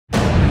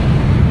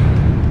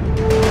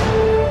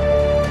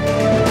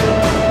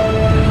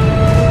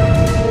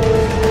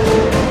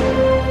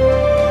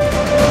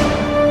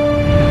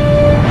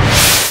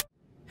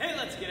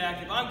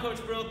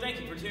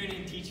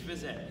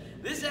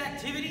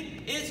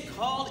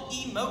called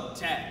Emote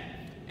Tag.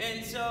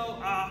 And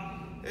so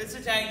it's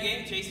a tag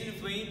game, chasing and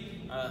fleeing.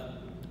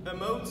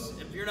 Emotes,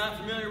 if you're not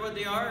familiar with what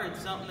they are,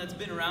 it's something that's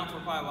been around for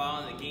quite a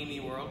while in the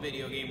gaming world,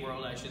 video game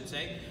world I should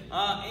say.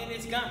 And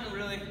it's gotten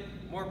really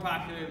more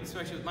popular,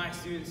 especially with my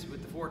students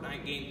with the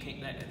Fortnite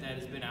game that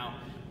has been out.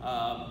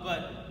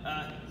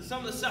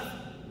 Some of the stuff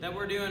that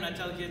we're doing, I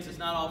tell the kids it's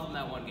not all from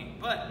that one game.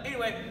 But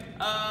anyway,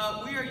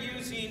 we are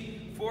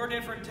using 4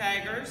 different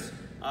taggers.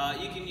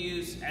 You can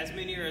use as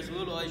many or as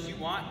little as you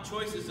want.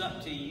 Choice is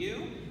up to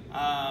you.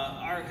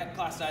 Our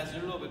class sizes are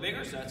a little bit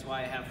bigger, so that's why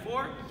I have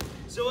 4.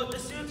 So what the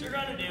students are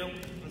going to do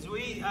is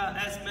we,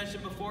 as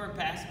mentioned before in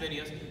past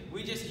videos,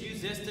 we just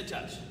use this to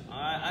touch.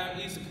 I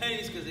don't use the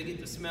pennies because they get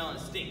the smell and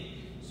stink.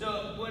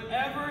 So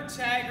whatever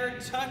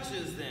tagger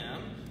touches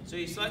them, so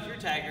you select your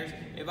taggers.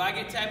 If I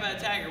get tagged by a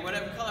tagger,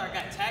 whatever color I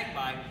got tagged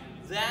by,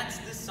 that's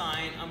the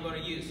sign I'm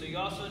going to use. So you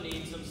also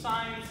need some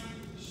signs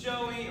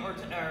showing or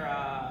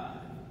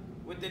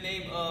with the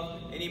name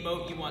of an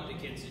emote you want the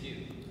kids to do.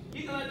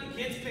 You can let the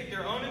kids pick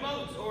their own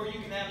emotes, or you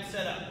can have them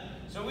set up.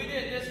 So we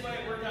did it this way,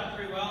 it worked out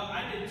pretty well.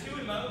 I did 2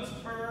 emotes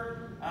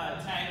per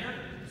tagger.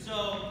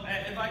 So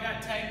if I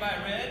got tagged by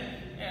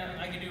red,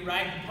 I can do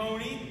ride the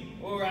pony,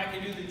 or I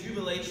can do the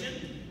jubilation.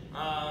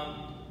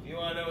 If you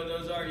want to know what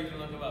those are, you can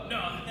look them up. No,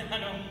 I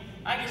don't.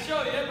 I can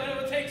show you, but it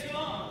would take too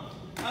long.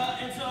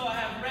 And so I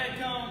have red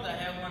cones, I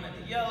have one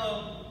at the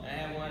yellow, I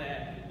have one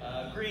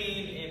at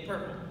green and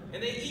purple.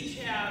 And they each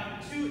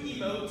have 2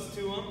 emotes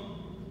to them.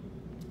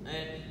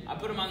 And I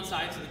put them on the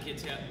side so the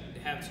kids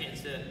have a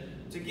chance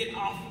to get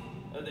off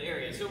of the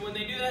area. So when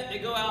they do that, they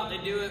go out, they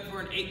do it for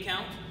an 8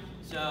 count.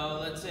 So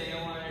let's say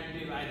I wanted to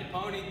do ride the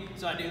pony,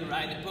 so I do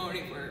ride the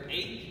pony for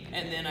 8,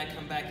 and then I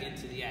come back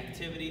into the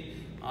activity.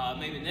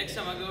 Maybe next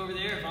time I go over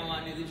there, if I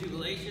want to do the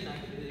jubilation, I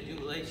can do the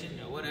jubilation,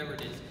 or whatever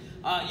it is.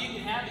 You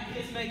can have the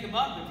kids make them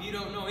up if you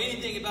don't know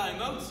anything about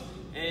emotes,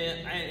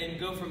 and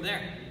go from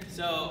there.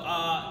 So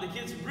the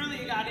kids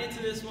really got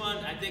into this one,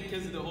 I think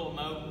because of the whole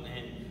emote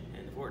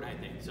and the Fortnite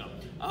thing. So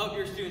I hope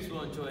your students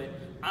will enjoy it.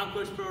 I'm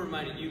Coach Pirillo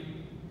reminding you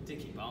to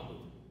keep on moving.